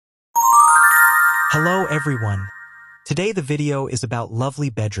Hello everyone. Today the video is about lovely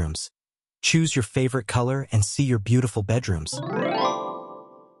bedrooms. Choose your favorite color and see your beautiful bedrooms.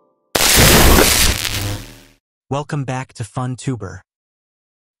 Welcome back to Funtuber.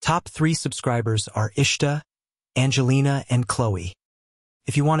 Top 3 subscribers are Ishta, Angelina, and Chloe.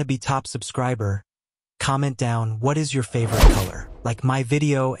 If you want to be top subscriber, comment down what is your favorite color, like my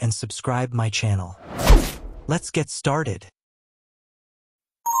video and subscribe my channel. Let's get started.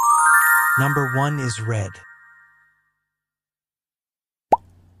 Number 1 is red.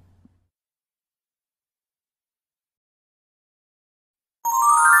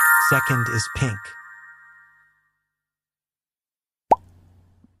 Second is pink.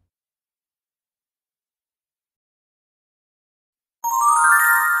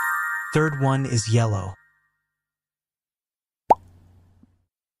 Third one is yellow.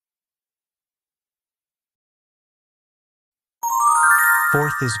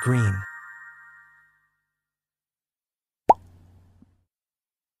 Fourth is green.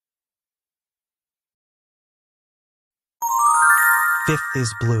 Fifth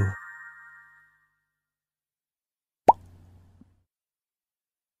is blue.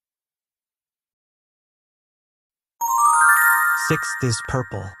 Sixth is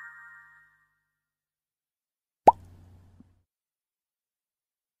purple.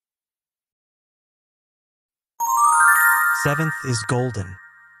 Seventh is golden.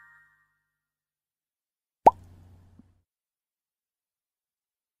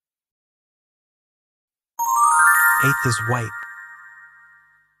 Eighth is white.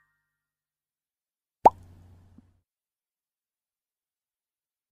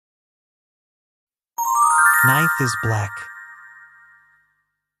 Ninth is black.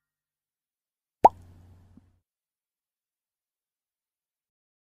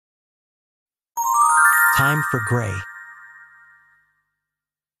 Time for gray.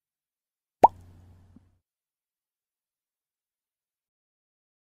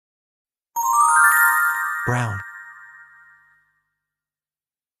 Brown.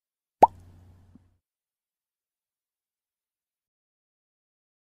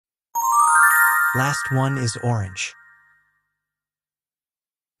 Last one is orange.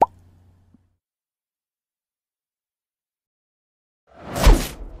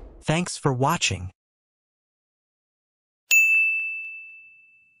 Thanks for watching.